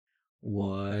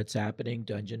What's happening?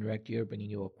 Dungeon Rect here,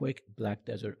 bringing you a quick Black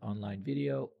Desert online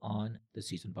video on the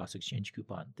Season Boss Exchange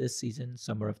coupon. This season,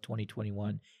 summer of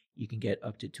 2021, you can get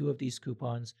up to 2 of these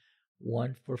coupons,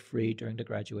 one for free during the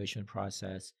graduation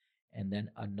process, and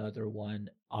then another one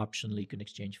optionally. You can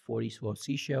exchange 40 swell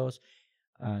seashells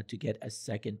to get a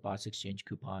second Boss Exchange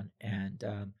coupon. And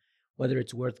whether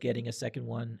it's worth getting a second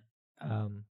one,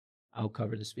 I'll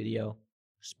cover this video.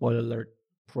 Spoiler alert,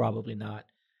 probably not.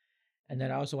 And then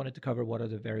I also wanted to cover what are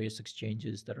the various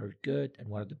exchanges that are good and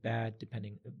what are the bad,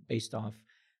 depending based off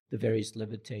the various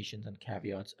limitations and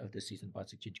caveats of the Season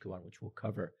Boss Exchange coupon, which we'll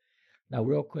cover. Now,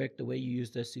 real quick, the way you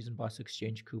use this Season Boss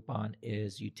Exchange coupon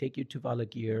is you take your Tuvala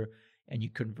gear and you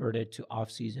convert it to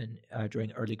off-season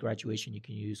during early graduation. You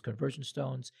can use conversion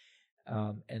stones,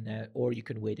 or you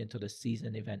can wait until the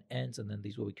season event ends, and then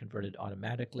these will be converted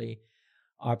automatically.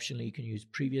 Optionally, you can use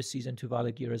previous season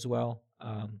Tuvala gear as well.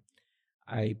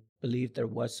 I believe there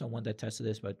was someone that tested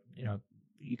this, but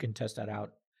you can test that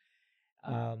out.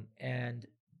 And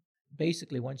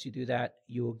basically, once you do that,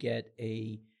 you'll get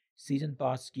a seasoned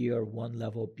boss gear one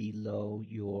level below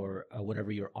your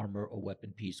whatever your armor or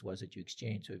weapon piece was that you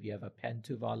exchanged. So if you have a Pen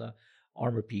Tuvala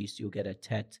armor piece, you'll get a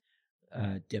Tet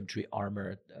Dimtree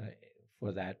armor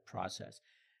for that process.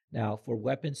 Now, for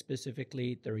weapons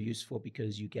specifically, they're useful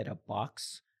because you get a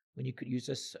box when you could use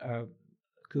this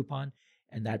coupon,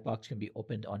 and that box can be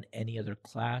opened on any other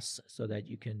class so that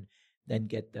you can then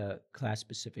get the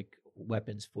class-specific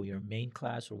weapons for your main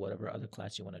class or whatever other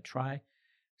class you want to try.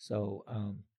 So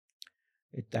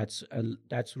that's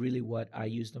really what I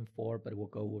use them for, but we'll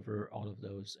go over all of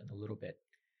those in a little bit.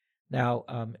 Now,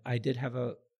 I did have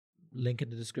a link in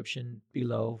the description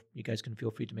below. You guys can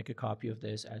feel free to make a copy of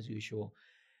this as usual.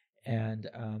 And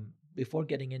before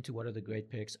getting into what are the great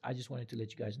picks, I just wanted to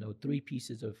let you guys know 3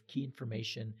 pieces of key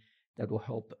information that will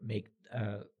help make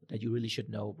that you really should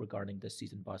know regarding the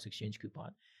Season Boss Exchange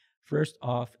coupon. First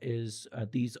off is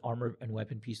these armor and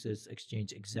weapon pieces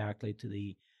exchange exactly to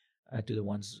the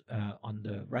ones on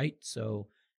the right. So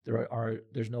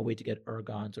there's no way to get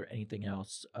ergons or anything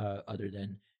else other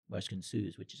than Western Sioux,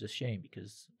 which is a shame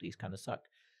because these kind of suck,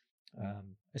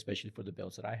 especially for the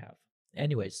builds that I have.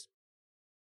 Anyways,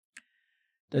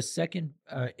 the second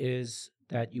is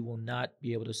that you will not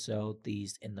be able to sell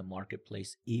these in the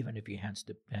marketplace, even if you enhance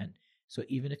the pen. So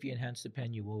even if you enhance the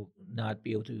pen, you will not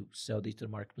be able to sell these to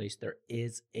the marketplace. There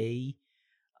is a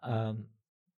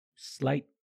slight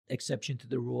exception to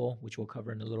the rule, which we'll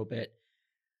cover in a little bit.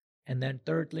 And then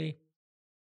thirdly,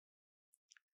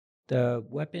 the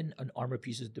weapon and armor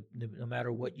pieces, no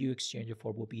matter what you exchange it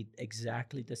for, will be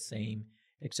exactly the same,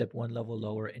 except one level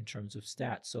lower in terms of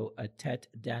stats. So a Tet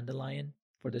Dandelion,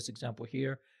 for this example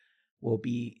here, will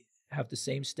have the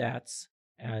same stats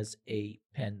as a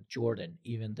Pen Jordan,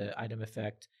 even the item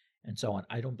effect and so on.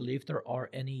 I don't believe there are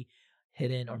any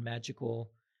hidden or magical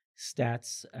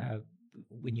stats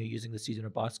when you're using the Season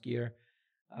or Boss gear.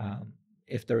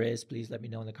 If there is, please let me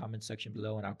know in the comment section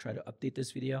below and I'll try to update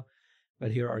this video.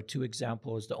 But here are 2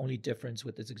 examples. The only difference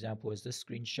with this example is this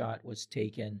screenshot was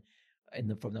taken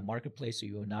from the marketplace, so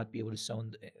you will not be able to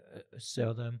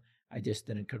sell them. I just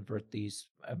didn't convert these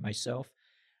myself.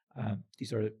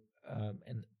 These are,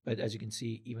 but as you can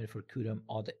see, even for Kudum,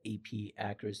 all the AP,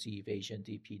 accuracy, evasion,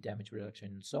 DP, damage reduction,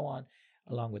 and so on,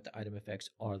 along with the item effects,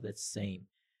 are the same.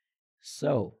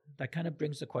 So that kind of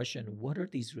brings the question: what are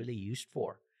these really used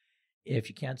for? If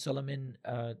you can't sell them in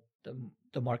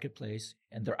the marketplace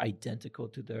and they're identical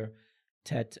to their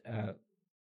Tet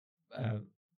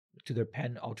to their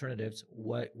pen alternatives,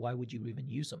 why would you even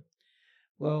use them?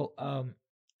 Well,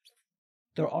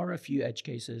 there are a few edge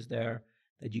cases there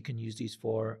that you can use these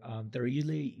for. They're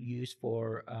usually used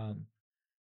for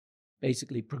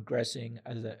basically progressing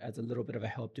as a little bit of a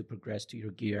help to progress to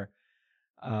your gear.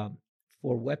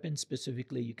 For weapons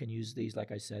specifically, you can use these,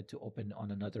 like I said, to open on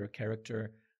another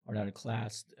character or another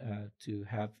class to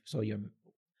have so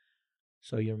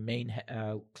your main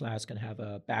class can have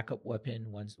a backup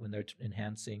weapon when they're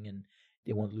enhancing, and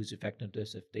they won't lose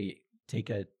effectiveness if they take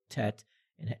a Tet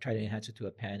and try to enhance it to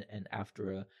a Pen, and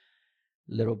after a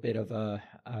little bit of a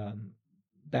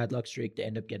bad luck streak, they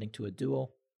end up getting to a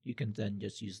duel. You can then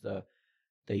just use the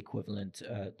equivalent,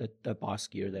 the boss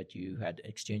gear that you had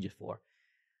exchanged it for.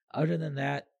 Other than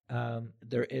that,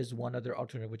 there is one other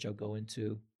alternative which I'll go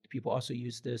into. People also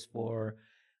use this for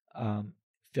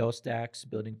fail stacks,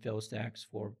 building fail stacks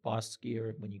for boss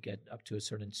gear. When you get up to a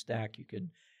certain stack,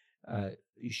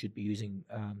 you should be using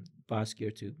boss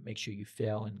gear to make sure you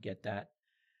fail and get that.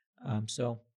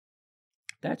 So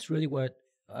that's really what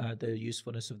the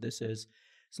usefulness of this is.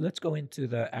 So let's go into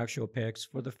the actual picks.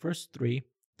 For the first 3,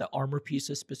 the armor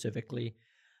pieces specifically,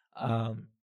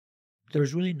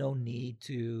 there's really no need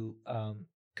to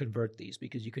convert these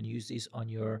because you can use these on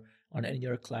any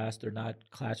other class. They're not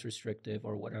class restrictive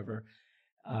or whatever.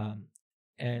 Um,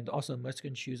 and also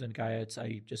Mexican shoes and guyets,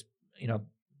 I just you know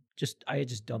I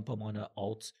just dump them on a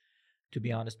alt, to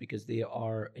be honest, because they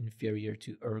are inferior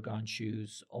to ergon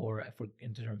shoes, or for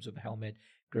in terms of helmet,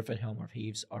 Griffin Helm or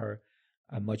Heaves are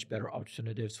much better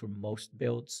alternatives for most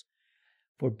builds.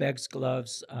 For Beg's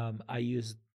gloves, I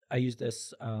use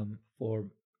this for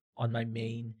on my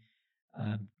main,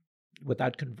 um,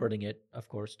 without converting it, of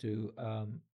course, to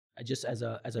just as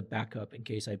a backup in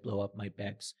case I blow up my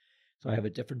bags. So I have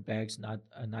a different bags,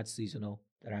 not seasonal,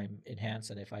 that I'm enhanced,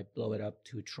 and if I blow it up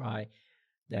to try,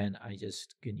 then I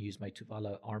just can use my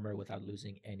Tuvala armor without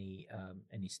losing any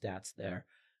stats there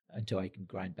until I can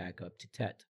grind back up to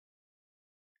Tet.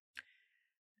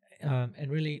 And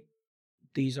really,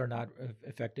 these are not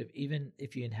effective. Even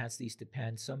if you enhance these to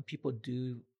pen, some people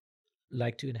do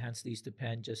like to enhance these to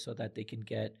pen just so that they can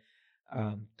get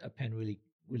a pen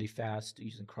really fast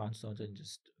using cron stones and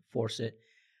just force it.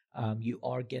 You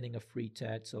are getting a free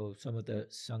TED, so some of the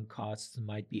sunk costs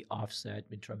might be offset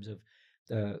in terms of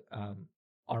the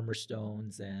armor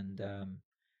stones and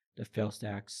the fail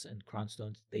stacks and cron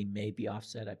stones. They may be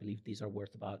offset. I believe these are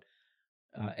worth about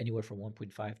anywhere from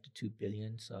 1.5 to 2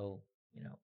 billion. So, you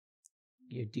know,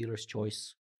 your dealer's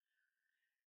choice.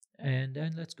 And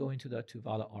then let's go into the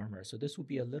Tuvala armor. So this will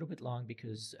be a little bit long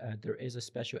because there is a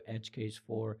special edge case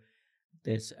for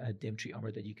this dim tree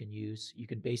armor that you can use. You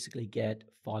can basically get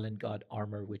Fallen God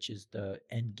armor, which is the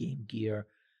end game gear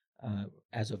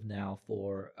as of now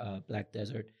for Black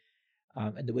Desert.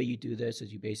 And the way you do this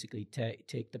is you basically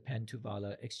take the pen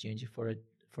Tuvala, exchange it for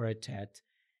a Tet,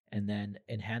 and then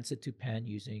enhance it to pen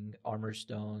using armor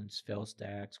stones, fail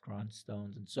stacks, cron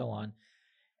stones, and so on.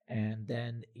 And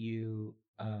then you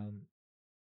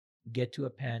get to a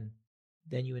pen,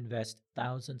 then you invest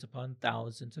thousands upon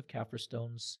thousands of Kaffir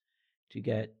stones to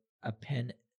get a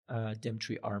pen dim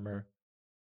tree armor.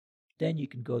 Then you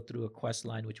can go through a quest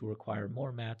line which will require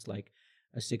more mats, like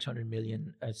a 600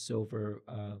 million silver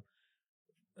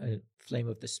flame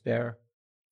of despair.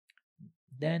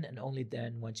 Then and only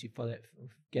then, once you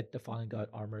get the Fallen God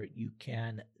armor, you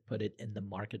can put it in the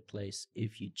marketplace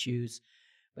if you choose.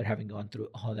 But having gone through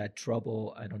all that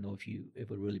trouble, I don't know if it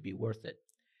would really be worth it.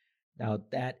 Now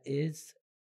that is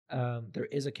there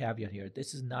is a caveat here.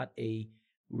 This is not a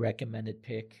recommended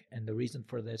pick, and the reason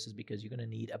for this is because you're going to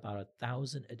need about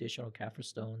 1,000 additional Kaffir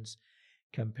stones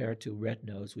compared to red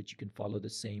nose, which you can follow the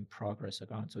same progress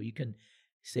on. So you can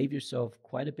save yourself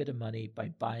quite a bit of money by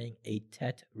buying a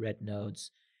Tet red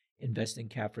nodes, investing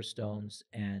Kaffir stones,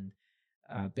 and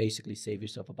basically save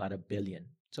yourself about 1 billion.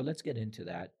 So let's get into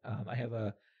that. I have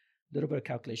a little bit of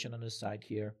calculation on the side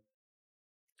here.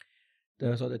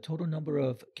 So the total number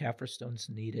of Kaffir stones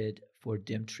needed for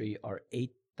dim tree are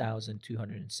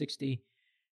 8,260.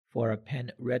 For a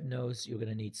pen red nose, you're going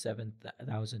to need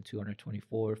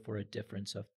 7,224 for a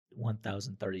difference of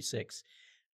 1,036.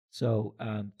 So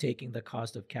taking the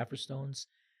cost of Kaffir stones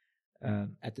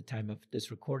at the time of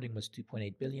this recording was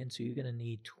 2.8 billion. So you're going to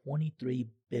need 23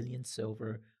 billion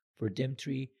silver for dim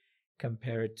tree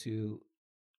compared to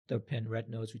the pen red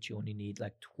nose, which you only need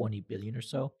like 20 billion or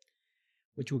so,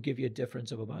 which will give you a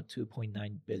difference of about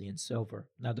 2.9 billion silver.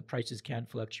 Now, the prices can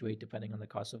fluctuate depending on the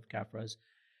cost of Caffras.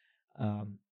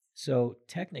 So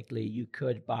technically, you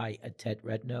could buy a Tet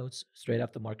Red Notes straight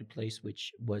off the marketplace,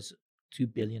 which was 2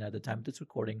 billion at the time of this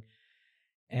recording,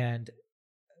 and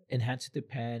enhance it to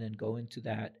pen and go into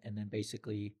that, and then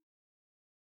basically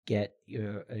get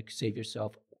your save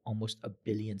yourself almost 1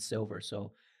 billion silver.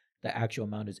 So the actual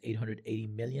amount is 880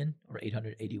 million or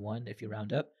 881 if you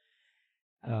round up.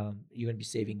 You're going to be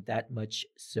saving that much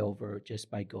silver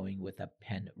just by going with a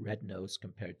pen red nose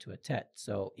compared to a Tet.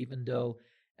 So even though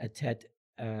a Tet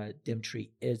dim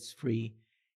tree is free,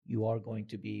 you are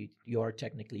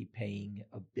technically paying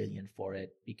 1 billion for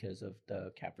it because of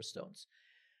the Capra stones.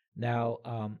 Now,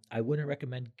 I wouldn't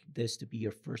recommend this to be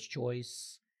your first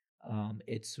choice.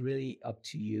 It's really up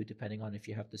to you, depending on if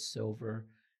you have the silver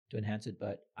to enhance it.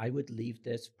 But I would leave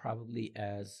this probably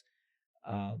as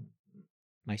um,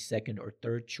 my second or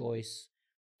third choice.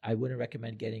 I wouldn't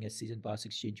recommend getting a season boss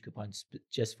exchange coupon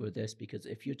just for this, because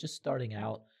if you're just starting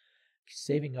out,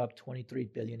 saving up 23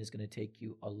 billion is going to take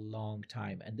you a long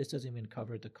time. And this doesn't even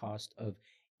cover the cost of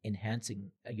enhancing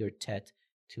your TET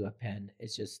to a pen.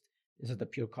 This is the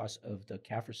pure cost of the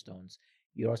Kaffir stones.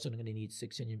 You're also going to need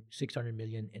 600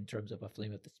 million in terms of a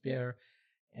Flame of Despair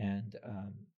and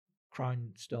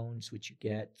Crown stones, which you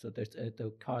get. So there's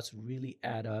the costs really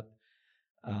add up.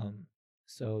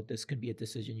 So this can be a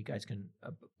decision you guys can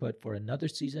put for another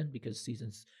season, because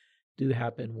seasons do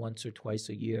happen once or twice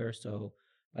a year. So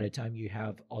by the time you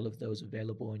have all of those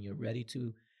available and you're ready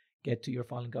to get to your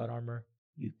Fallen God armor,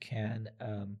 you can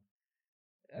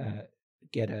uh,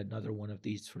 get another one of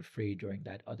these for free during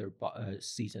that other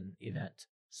season event.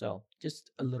 So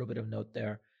just a little bit of note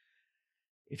there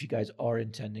if you guys are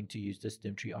intending to use this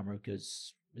dim tree armor,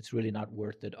 because it's really not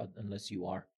worth it unless you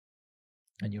are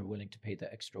and you're willing to pay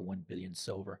the extra 1 billion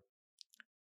silver.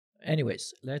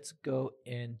 Anyways, let's go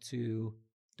into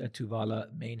the Tuvala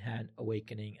main hand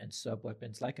awakening and sub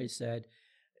weapons. Like I said,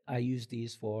 I use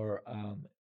these for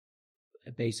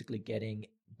basically getting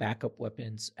backup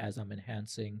weapons as I'm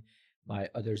enhancing my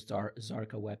other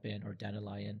Zarka weapon or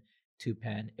Dandelion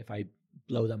 2-pen. If I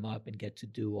blow them up and get to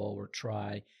duo or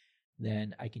try,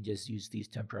 then I can just use these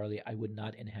temporarily. I would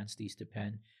not enhance these to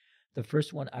pen. The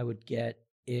first one I would get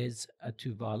is a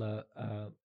Tuvala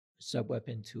sub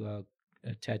weapon to a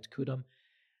Tet Kudum,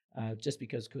 just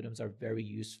because Kudums are very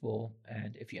useful.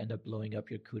 And if you end up blowing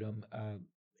up your Kudum,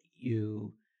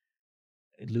 you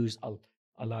lose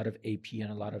a lot of AP and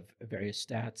a lot of various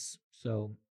stats. So,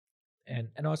 and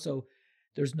also,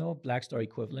 there's no Black Star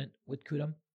equivalent with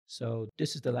Kudum. So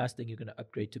this is the last thing you're going to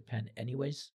upgrade to pen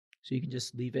anyways. So you can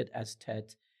just leave it as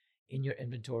Tet in your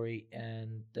inventory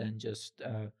and then just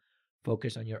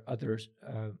focus on your other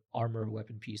armor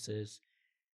weapon pieces.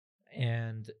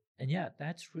 And yeah,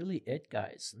 that's really it,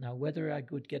 guys. Now, whether I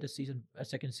would get a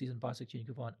second season boss exchange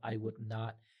coupon, I would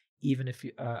not. Even if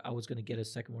I was going to get a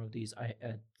second one of these,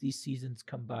 these seasons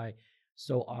come by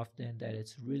so often that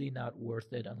it's really not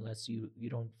worth it unless you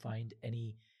don't find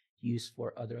any use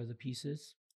for other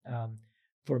pieces.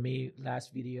 For me,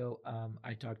 last video,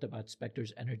 I talked about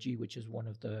Spectre's Energy, which is one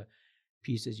of the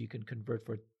pieces you can convert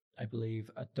for, I believe,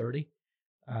 a 30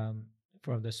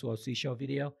 from the Swell Seashell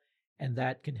video. And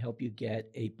that can help you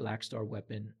get a Black Star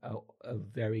weapon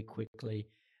very quickly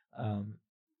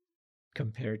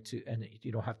compared to, and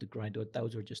you don't have to grind it.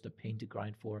 Those are just a pain to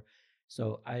grind for.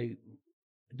 So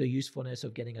the usefulness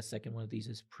of getting a second one of these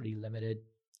is pretty limited.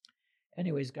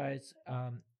 Anyways, guys,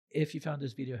 if you found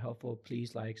this video helpful,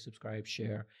 please like, subscribe,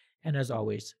 share. And as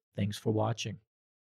always, thanks for watching.